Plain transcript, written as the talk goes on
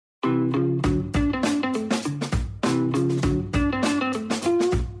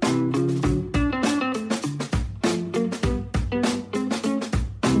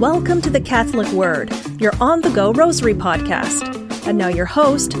Welcome to the Catholic Word, your on-the-go rosary podcast. And now your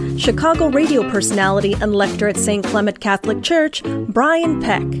host, Chicago radio personality and lector at St. Clement Catholic Church, Brian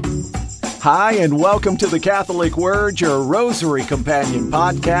Peck. Hi, and welcome to the Catholic Word, your Rosary Companion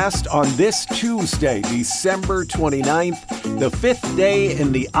podcast on this Tuesday, December 29th, the fifth day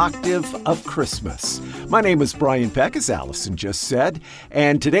in the Octave of Christmas. My name is Brian Peck, as Allison just said,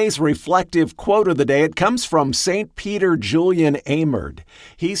 and today's reflective quote of the day, it comes from St. Peter Julian Amerd.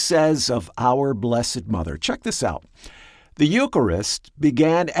 He says of our Blessed Mother, check this out. The Eucharist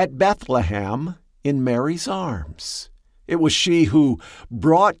began at Bethlehem in Mary's arms. It was she who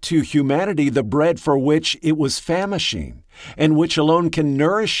brought to humanity the bread for which it was famishing, and which alone can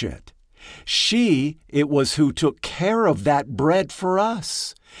nourish it. It was who took care of that bread for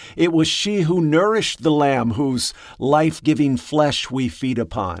us. It was she who nourished the Lamb whose life-giving flesh we feed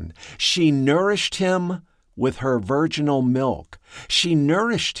upon. She nourished him with her virginal milk. She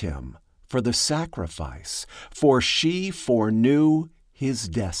nourished him for the sacrifice, for she foreknew his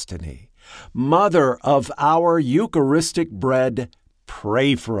destiny. Mother of our Eucharistic bread,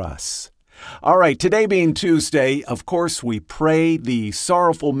 pray for us. All right, today being Tuesday, of course, we pray the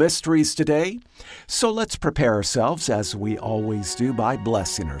sorrowful mysteries today. So let's prepare ourselves, as we always do, by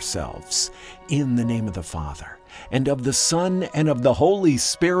blessing ourselves. In the name of the Father, and of the Son, and of the Holy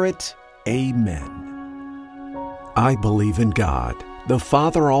Spirit. Amen. I believe in God, the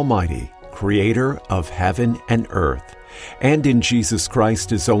Father Almighty, creator of heaven and earth, and in Jesus Christ,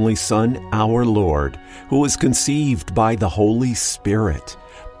 his only Son, our Lord, who was conceived by the Holy Spirit,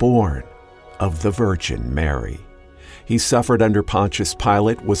 born of the Virgin Mary. He suffered under Pontius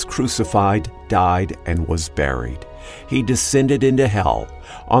Pilate, was crucified, died, and was buried. He descended into hell.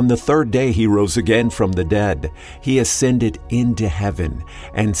 On the third day he rose again from the dead. He ascended into heaven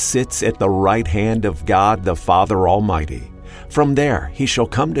and sits at the right hand of God the Father Almighty. From there he shall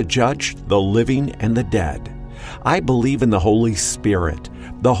come to judge the living and the dead. I believe in the Holy Spirit,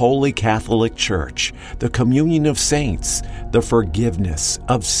 the Holy Catholic Church, the communion of saints, the forgiveness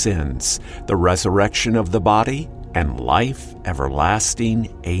of sins, the resurrection of the body, and life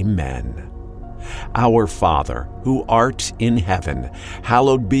everlasting. Amen. Our Father, who art in heaven,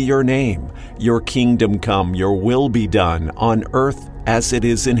 hallowed be your name. Your kingdom come, your will be done, on earth as it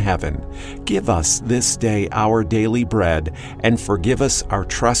is in heaven. Give us this day our daily bread, and forgive us our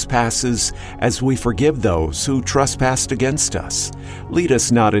trespasses, as we forgive those who trespass against us. Lead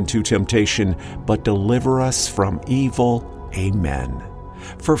us not into temptation, but deliver us from evil. Amen.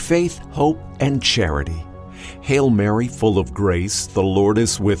 For faith, hope, and charity. Hail Mary, full of grace, the Lord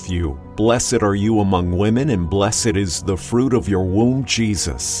is with you. Blessed are you among women, and blessed is the fruit of your womb,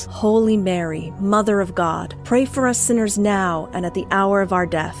 Jesus. Holy Mary, Mother of God, pray for us sinners now and at the hour of our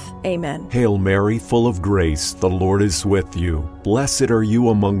death. Amen. Hail Mary, full of grace, the Lord is with you. Blessed are you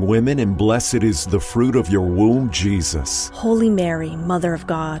among women, and blessed is the fruit of your womb, Jesus. Holy Mary, Mother of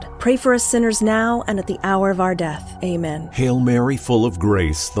God, pray for us sinners now and at the hour of our death. Amen. Hail Mary, full of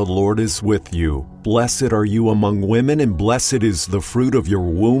grace, the Lord is with you. Blessed are you among women, and blessed is the fruit of your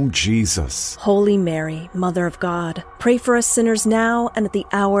womb, Jesus. Holy Mary, Mother of God, pray for us sinners now and at the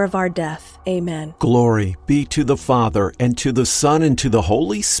hour of our death. Amen. Glory be to the Father, and to the Son, and to the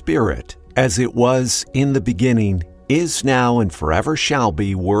Holy Spirit, as it was in the beginning, is now, and forever shall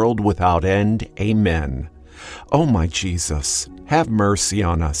be, world without end. Amen. O my Jesus, have mercy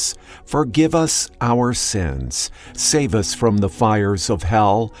on us. Forgive us our sins. Save us from the fires of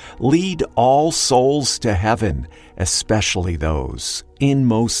hell. Lead all souls to heaven, especially those in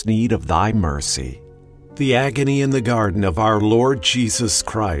most need of thy mercy. The agony in the garden of our Lord Jesus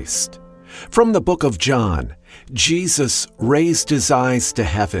Christ. From the book of John, Jesus raised his eyes to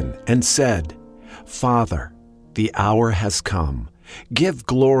heaven and said, Father, the hour has come. Give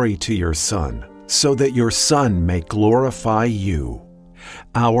glory to your Son, so that your Son may glorify you.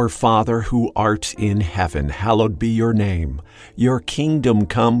 Our Father, who art in heaven, hallowed be your name. Your kingdom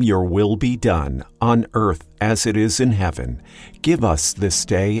come, your will be done, on earth as it is in heaven. Give us this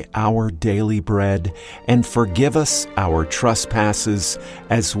day our daily bread, and forgive us our trespasses,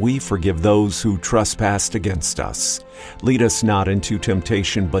 as we forgive those who trespass against us. Lead us not into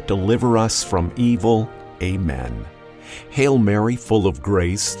temptation, but deliver us from evil. Amen. Hail Mary, full of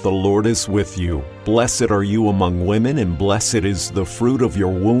grace, the Lord is with you. Blessed are you among women, and blessed is the fruit of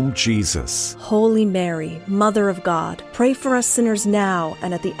your womb, Jesus. Holy Mary, Mother of God, pray for us sinners now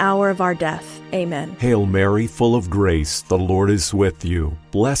and at the hour of our death. Amen. Hail Mary, full of grace, the Lord is with you.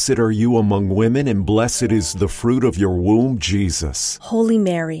 blessed are you among women, and blessed is the fruit of your womb, Jesus. Holy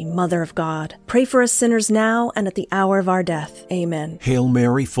Mary, Mother of God, pray for us sinners now and at the hour of our death. Amen. Hail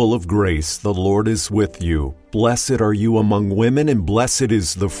Mary, full of grace, the Lord is with you. Blessed are you among women, and blessed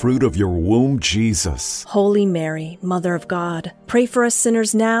is the fruit of your womb, Jesus. Holy Mary, Mother of God, pray for us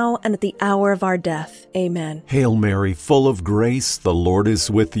sinners now and at the hour of our death. Amen. Hail Mary, full of grace, the Lord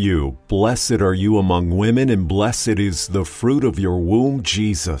is with you. Blessed are you among women, and blessed is the fruit of your womb,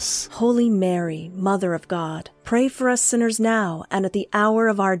 Jesus. Holy Mary, Mother of God, pray for us sinners now and at the hour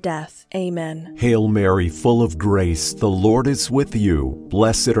of our death. Amen. Hail Mary, full of grace, the Lord is with you.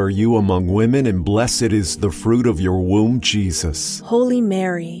 Blessed are you among women, and blessed is the fruit of your womb, Jesus. Holy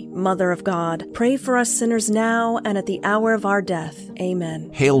Mary, Mother of God, pray for us sinners now and at the hour of our death. Amen.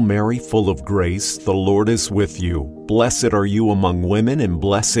 Hail Mary, full of grace, the Lord is with you. Blessed are you among women, and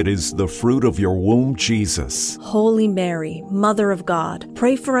blessed is the fruit of your womb, Jesus. Holy Mary, Mother of God,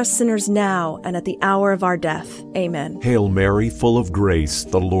 pray for us sinners now and at the hour of our death. Amen. Hail Mary, full of grace,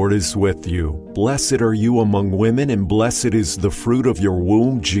 the Lord is with you. Blessed are you among women, and blessed is the fruit of your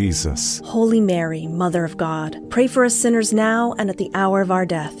womb, Jesus. Holy Mary, Mother of God, pray for us sinners now and at the hour of our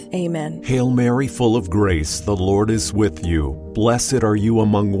death. Amen. Hail Mary, full of grace, the Lord is with you. Blessed are you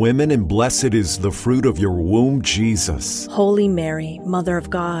among women, and blessed is the fruit of your womb, Jesus. Holy Mary, Mother of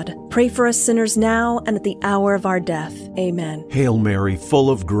God, pray for us sinners now and at the hour of our death. Amen. Hail Mary, full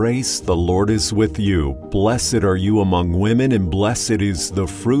of grace, the Lord is with you. Blessed are you among women, and blessed is the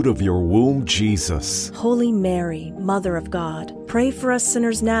fruit of your womb, Jesus. Holy Mary, Mother of God, pray for us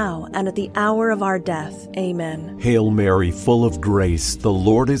sinners now and at the hour of our death. Amen. Hail Mary, full of grace, the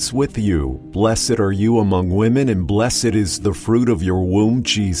Lord is with you. Blessed are you among women, and blessed is the fruit of your womb,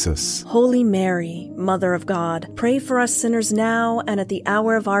 Jesus. Holy Mary, Mother of God, pray for us sinners now and at the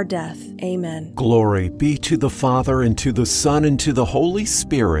hour of our death. Amen. Glory be to the Father, and to the Son, and to the Holy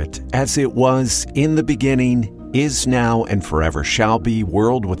Spirit, as it was in the beginning, is now, and forever shall be,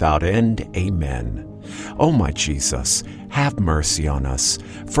 world without end. Amen. O my Jesus, have mercy on us.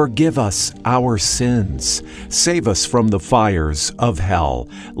 Forgive us our sins. Save us from the fires of hell.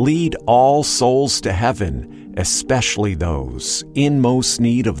 Lead all souls to heaven, especially those in most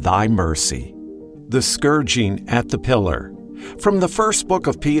need of thy mercy. The scourging at the pillar. From the first book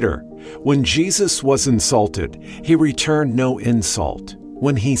of Peter, when Jesus was insulted, he returned no insult.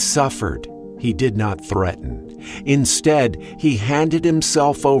 When he suffered, he did not threaten. Instead, he handed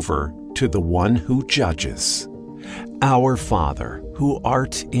himself over to the one who judges. Our Father, who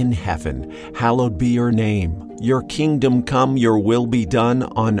art in heaven, hallowed be your name. Your kingdom come, your will be done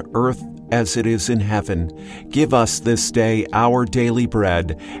on earth as it is in heaven. Give us this day our daily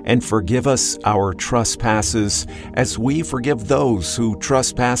bread, and forgive us our trespasses, as we forgive those who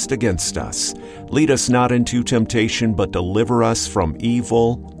trespass against us. Lead us not into temptation, but deliver us from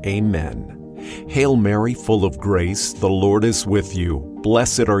evil. Amen. Hail Mary, full of grace, the Lord is with you.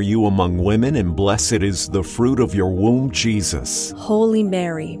 Blessed are you among women, and blessed is the fruit of your womb, Jesus. Holy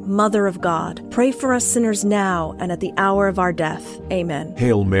Mary, Mother of God, pray for us sinners now and at the hour of our death. Amen.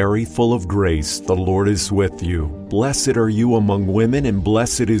 Hail Mary, full of grace, the Lord is with you. Blessed are you among women, and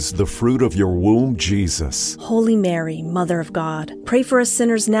blessed is the fruit of your womb, Jesus. Holy Mary, Mother of God, pray for us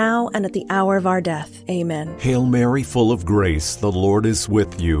sinners now and at the hour of our death. Amen. Hail Mary, full of grace, the Lord is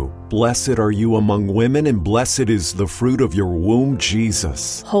with you. Blessed are you among women, and blessed is the fruit of your womb,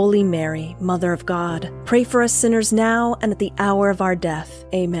 Jesus. Holy Mary, Mother of God, pray for us sinners now and at the hour of our death.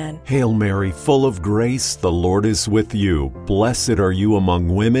 Amen. Hail Mary, full of grace, the Lord is with you. Blessed are you among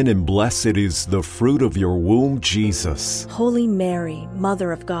women, and blessed is the fruit of your womb, Jesus. Holy Mary,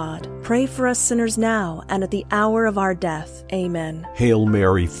 Mother of God, pray for us sinners now and at the hour of our death. Amen. Hail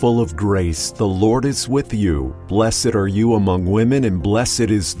Mary, full of grace, the Lord is with you. Blessed are you among women, and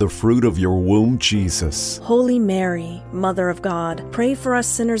blessed is the fruit of your womb, Jesus. Holy Mary, Mother of God, pray for us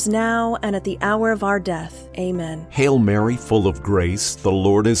sinners now and at the hour of our death. Amen. Hail Mary, full of grace, the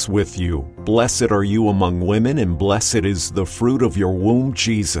Lord is with you. Blessed are you among women, and blessed is the fruit of your womb,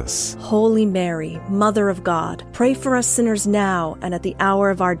 Jesus. Holy Mary, Mother of God, pray for us sinners now and at the hour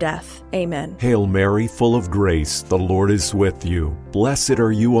of our death. Amen. Hail Mary, full of grace, the Lord is with you. Blessed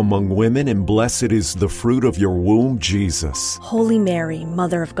are you among women, and blessed is the fruit of your womb, Jesus. Holy Mary,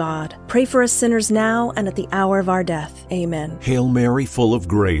 Mother of God, pray for us sinners now and at the hour of our death. Amen. Hail Mary, full of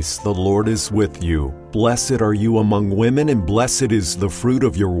grace, the Lord is with you. blessed are you among women, and blessed is the fruit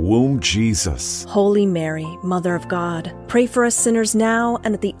of your womb, Jesus. Holy Mary, Mother of God, pray for us sinners now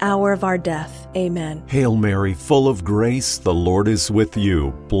and at the hour of our death. Amen. Hail Mary, full of grace, the Lord is with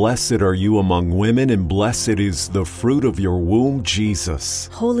you. Blessed are you among women, and blessed is the fruit of your womb, Jesus.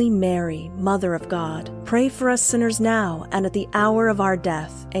 Holy Mary, Mother of God, pray for us sinners now and at the hour of our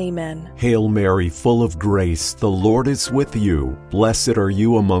death. Amen. Hail Mary, full of grace, the Lord is with you. Blessed are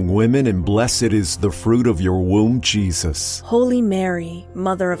you among women, and blessed is the fruit of your womb, Jesus. Holy Mary,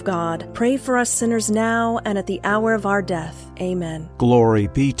 Mother of God, pray for us sinners now and at the hour of our death. Amen. Glory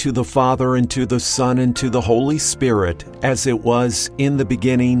be to the Father, and to the Son, and to the Holy Spirit, as it was in the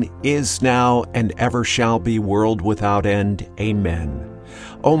beginning, is now, and ever shall be, world without end. Amen.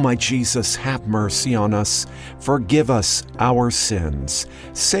 O my Jesus, have mercy on us. Forgive us our sins.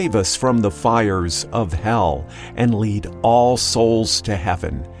 Save us from the fires of hell, and lead all souls to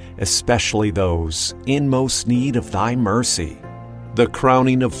heaven, especially those in most need of thy mercy. The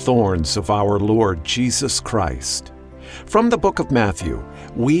crowning of thorns of our Lord Jesus Christ. From the book of Matthew,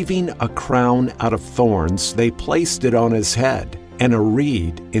 weaving a crown out of thorns, they placed it on his head, and a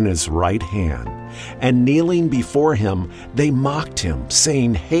reed in his right hand. And kneeling before him, they mocked him,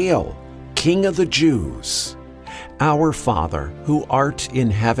 saying, Hail, King of the Jews! Our Father, who art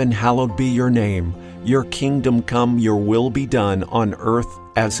in heaven, hallowed be your name. Your kingdom come, your will be done, on earth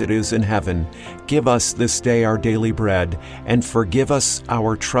as it is in heaven. Give us this day our daily bread, and forgive us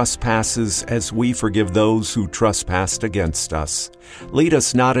our trespasses as we forgive those who trespass against us. Lead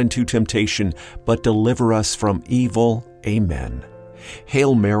us not into temptation, but deliver us from evil. Amen.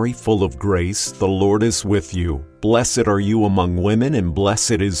 Hail Mary, full of grace, the Lord is with you. Blessed are you among women, and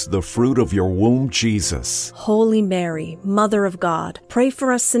blessed is the fruit of your womb, Jesus. Holy Mary, Mother of God, pray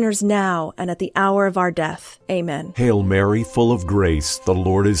for us sinners now and at the hour of our death. Amen. Hail Mary, full of grace, the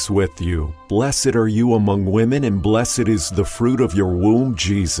Lord is with you. Blessed are you among women, and blessed is the fruit of your womb,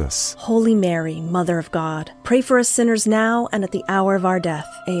 Jesus. Holy Mary, Mother of God, pray for us sinners now and at the hour of our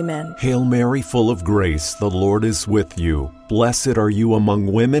death. Amen. Hail Mary, full of grace, the Lord is with you. Blessed are you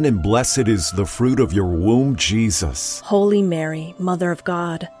among women, and blessed is the fruit of your womb, Jesus. Holy Mary, Mother of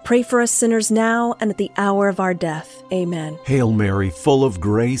God, pray for us sinners now and at the hour of our death. Amen. Hail Mary, full of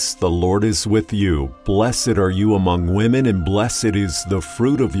grace, the Lord is with you. Blessed are you among women, and blessed is the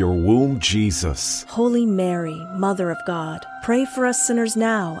fruit of your womb, Jesus. Holy Mary, Mother of God, pray for us sinners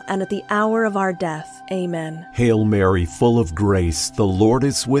now and at the hour of our death. Amen. Hail Mary, full of grace, the Lord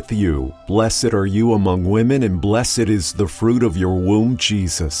is with you. Blessed are you among women, and blessed is the fruit of your womb,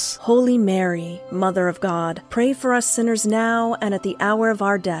 Jesus. Holy Mary, Mother of God, pray for us sinners now and at the hour of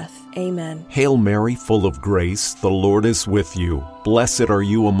our death. Amen. Hail Mary, full of grace, the Lord is with you. Blessed are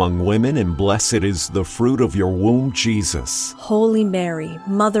you among women, and blessed is the fruit of your womb, Jesus. Holy Mary,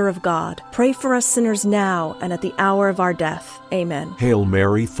 Mother of God, pray for us sinners now and at the hour of our death. Amen. Hail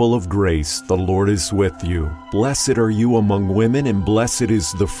Mary, full of grace, the Lord is with you. Blessed are you among women, and blessed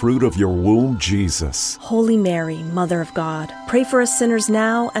is the fruit of your womb, Jesus. Holy Mary, Mother of God, pray for us sinners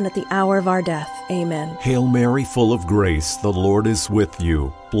now and at the hour of our death. Amen. Hail Mary, full of grace, the Lord is with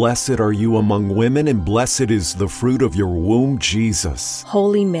you. Blessed are you among women, and blessed is the fruit of your womb, Jesus.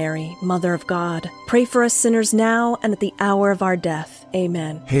 Holy Mary, Mother of God, pray for us sinners now and at the hour of our death.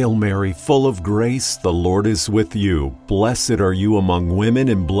 Amen. Hail Mary, full of grace, the Lord is with you. Blessed are you among women,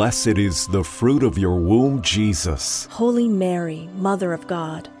 and blessed is the fruit of your womb, Jesus. Holy Mary, Mother of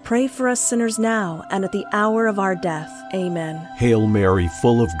God, pray for us sinners now and at the hour of our death. Amen. Hail Mary,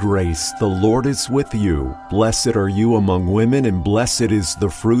 full of grace, the Lord is with you. Blessed are you among women, and blessed is the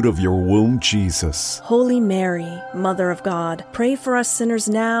fruit of your womb, Jesus. Holy Mary, Mother of God, pray for us sinners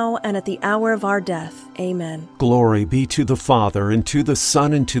now and at the hour of our death. Amen. Glory be to the Father, and to the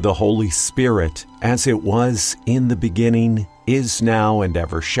Son, and to the Holy Spirit, as it was in the beginning, is now, and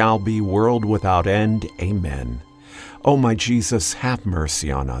ever shall be, world without end. Amen. O my Jesus, have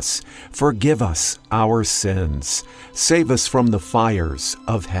mercy on us. Forgive us our sins. Save us from the fires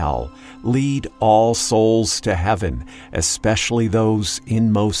of hell. Lead all souls to heaven, especially those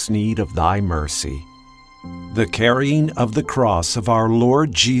in most need of thy mercy. The carrying of the cross of our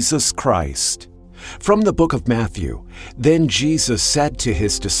Lord Jesus Christ. From the book of Matthew, then Jesus said to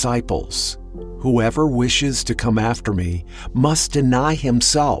his disciples, Whoever wishes to come after me must deny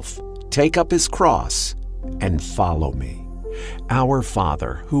himself, take up his cross, and follow me. Our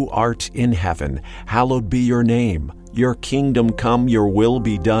Father, who art in heaven, hallowed be your name. Your kingdom come, your will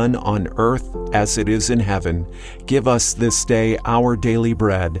be done on earth as it is in heaven. Give us this day our daily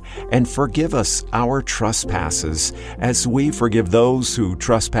bread, and forgive us our trespasses, as we forgive those who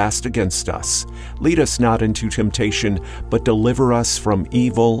trespass against us. Lead us not into temptation, but deliver us from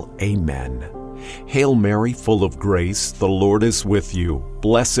evil. Amen. Hail Mary, full of grace, the Lord is with you.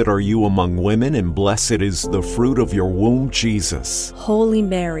 Blessed are you among women, and blessed is the fruit of your womb, Jesus. Holy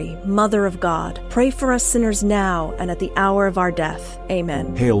Mary, Mother of God, pray for us sinners now and at the hour of our death.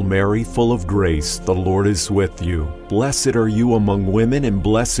 Amen. Hail Mary, full of grace, the Lord is with you. Blessed are you among women, and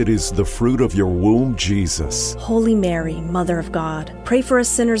blessed is the fruit of your womb, Jesus. Holy Mary, Mother of God, pray for us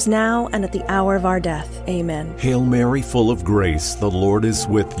sinners now and at the hour of our death. Amen. Hail Mary, full of grace, the Lord is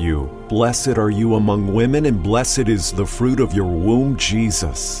with you. Blessed are you among women, and blessed is the fruit of your womb,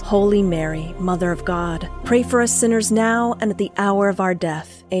 Jesus. Holy Mary, Mother of God, pray for us sinners now and at the hour of our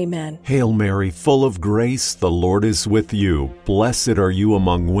death. Amen. Hail Mary, full of grace, the Lord is with you. Blessed are you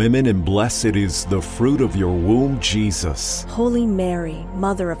among women, and blessed is the fruit of your womb, Jesus. Holy Mary,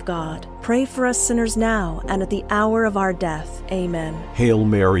 Mother of God, pray for us sinners now and at the hour of our death. Amen. Hail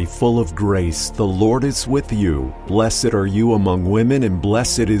Mary, full of grace, the Lord is with you. Blessed are you among women, and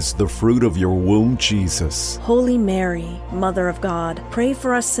blessed is the fruit of your womb, Jesus. Holy Mary, Mother of God, pray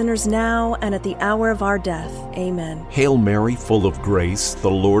for us sinners now and at the hour of our death. Amen. Hail Mary, full of grace, the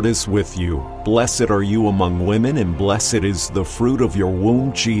Lord is with you. Blessed are you among women, and blessed is the fruit of your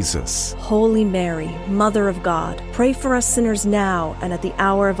womb, Jesus. Holy Mary, Mother of God, pray for us sinners now and at the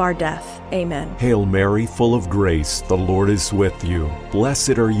hour of our death. Amen. Hail Mary, full of grace, the Lord is with you.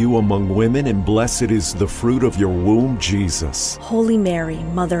 Blessed are you among women, and blessed is the fruit of your womb, Jesus. Holy Mary,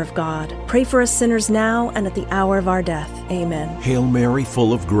 Mother of God, pray for us sinners now and at the hour of our death. Amen. Hail Mary,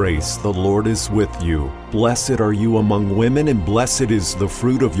 full of grace, the Lord is with you. Blessed are you among women, and blessed is the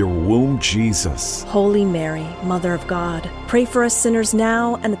fruit of your womb, Jesus. Holy Mary, Mother of God, pray for us sinners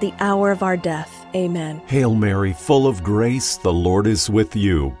now and at the hour of our death. Amen. Hail Mary, full of grace, the Lord is with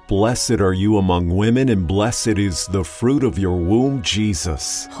you. Blessed are you among women, and blessed is the fruit of your womb,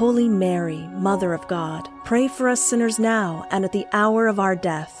 Jesus. Holy Mary, Mother of God, pray for us sinners now and at the hour of our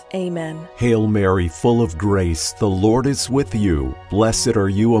death. Amen. Hail Mary, full of grace, the Lord is with you. Blessed are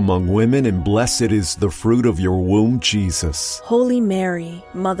you among women, and blessed is the fruit of your womb, Jesus. Holy Mary,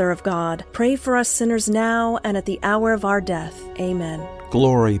 Mother of God, pray for us sinners now and at the hour of our death. Amen.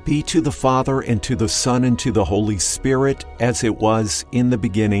 Glory be to the Father, and to the Son, and to the Holy Spirit, as it was in the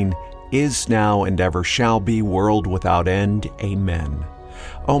beginning, is now, and ever shall be, world without end. Amen.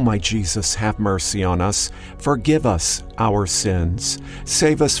 O my Jesus, have mercy on us. Forgive us our sins.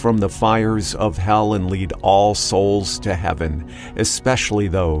 Save us from the fires of hell, and lead all souls to heaven, especially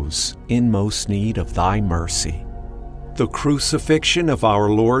those in most need of thy mercy. The Crucifixion of our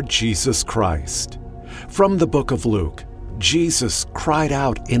Lord Jesus Christ. From the book of Luke. Jesus cried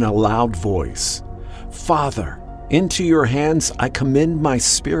out in a loud voice, "Father, into your hands I commend my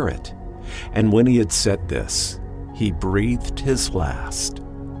spirit." And when he had said this, he breathed his last.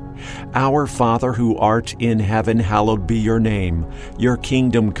 Our Father who art in heaven, hallowed be your name. Your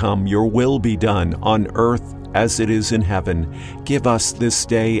kingdom come, your will be done, on earth as it is in heaven. Give us this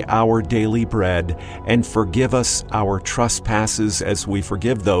day our daily bread, and forgive us our trespasses as we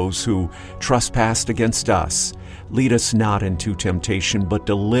forgive those who trespass against us. Lead us not into temptation, but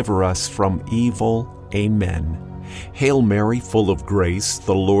deliver us from evil. Amen. Hail Mary, full of grace,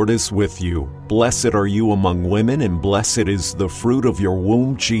 the Lord is with you. Blessed are you among women, and blessed is the fruit of your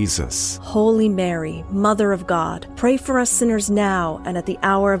womb, Jesus. Holy Mary, Mother of God, pray for us sinners now and at the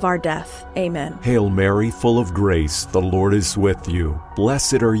hour of our death. Amen. Hail Mary, full of grace, the Lord is with you.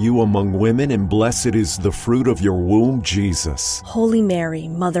 Blessed are you among women, and blessed is the fruit of your womb, Jesus. Holy Mary,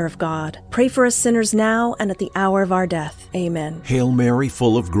 Mother of God, pray for us sinners now and at the hour of our death. Amen. Hail Mary,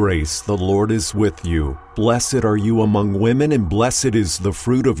 full of grace, the Lord is with you. Blessed are you among women, and blessed is the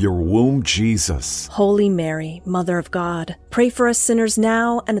fruit of your womb, Jesus. Holy Mary, Mother of God, pray for us sinners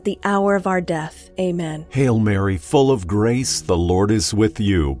now and at the hour of our death. Amen. Hail Mary, full of grace, the Lord is with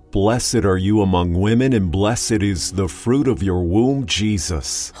you. Blessed are you among women, and blessed is the fruit of your womb,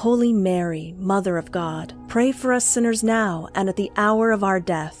 Jesus. Holy Mary, Mother of God, pray for us sinners now and at the hour of our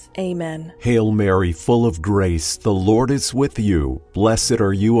death. Amen. Hail Mary, full of grace, the Lord is with you. Blessed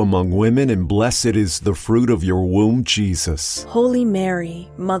are you among women, and blessed is the fruit of your womb, Jesus. Holy Mary,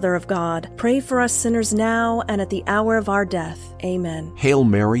 Mother of God, pray for us sinners now and at the hour of our death. Amen. Hail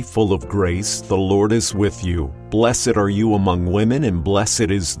Mary, full of grace, the Lord is with you. Blessed are you among women, and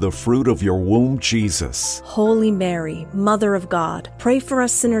blessed is the fruit of your womb, Jesus. Holy Mary, Mother of God, pray for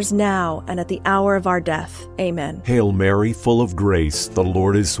us sinners now and at the hour of our death. Amen. Hail Mary, full of grace, the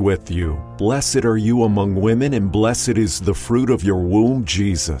Lord is with you. Blessed are you among women, and blessed is the fruit of your womb,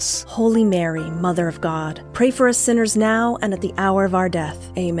 Jesus. Holy Mary, Mother of God, pray for us sinners now and at the hour of our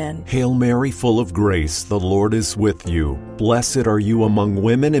death. Amen. Hail Mary, full of grace, the Lord is with you. Blessed are you among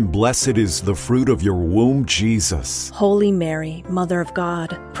women, and blessed is the fruit of your womb, Jesus. Holy Mary, Mother of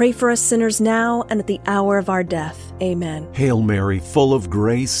God, pray for us sinners now and at the hour of our death. Amen. Hail Mary, full of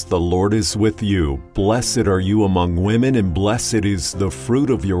grace, the Lord is with you. Blessed are you among women, and blessed is the fruit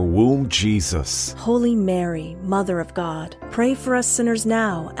of your womb, Jesus. Holy Mary, Mother of God, pray for us sinners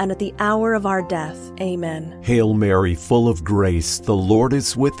now and at the hour of our death. Amen. Hail Mary, full of grace, the Lord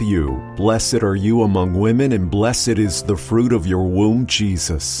is with you. Blessed are you among women, and blessed is the fruit of your womb,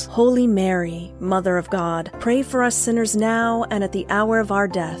 Jesus. Holy Mary, Mother of God, pray for us sinners now and at the hour of our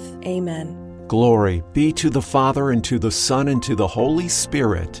death. Amen. Glory be to the Father, and to the Son, and to the Holy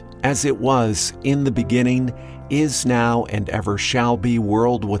Spirit, as it was in the beginning, is now, and ever shall be,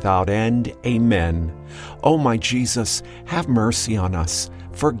 world without end. Amen. O my Jesus, have mercy on us.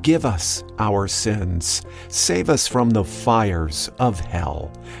 Forgive us our sins. Save us from the fires of hell.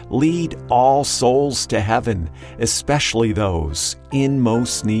 Lead all souls to heaven, especially those in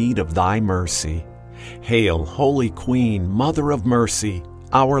most need of thy mercy. Hail, Holy Queen, Mother of Mercy,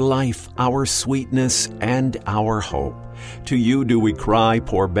 our life, our sweetness, and our hope. To you do we cry,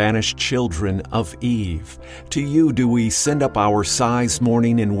 poor banished children of Eve. To you do we send up our sighs,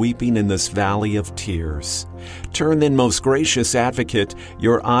 mourning and weeping in this valley of tears. Turn then, most gracious Advocate,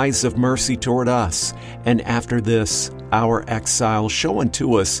 your eyes of mercy toward us, and after this, our exile, show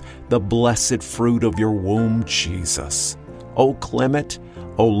unto us the blessed fruit of your womb, Jesus. O clement,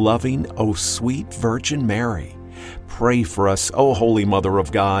 O loving, O sweet Virgin Mary, pray for us, O Holy Mother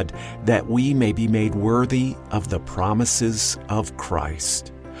of God, that we may be made worthy of the promises of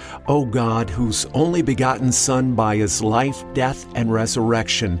Christ. O God, whose only begotten Son, by his life, death, and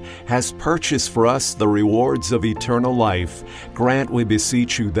resurrection, has purchased for us the rewards of eternal life, grant, we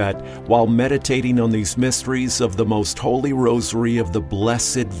beseech you, that, while meditating on these mysteries of the most holy rosary of the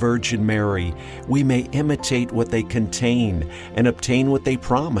Blessed Virgin Mary, we may imitate what they contain and obtain what they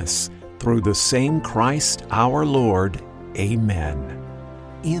promise. Through the same Christ our Lord. Amen.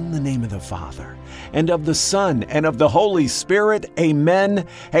 In the name of the Father, and of the Son, and of the Holy Spirit. Amen.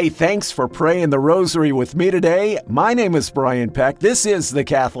 Hey, thanks for praying the rosary with me today. My name is Brian Peck. This is the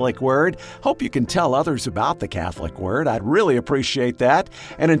Catholic Word. Hope you can tell others about the Catholic Word. I'd really appreciate that.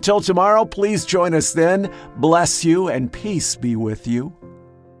 And until tomorrow, please join us then. Bless you, and peace be with you.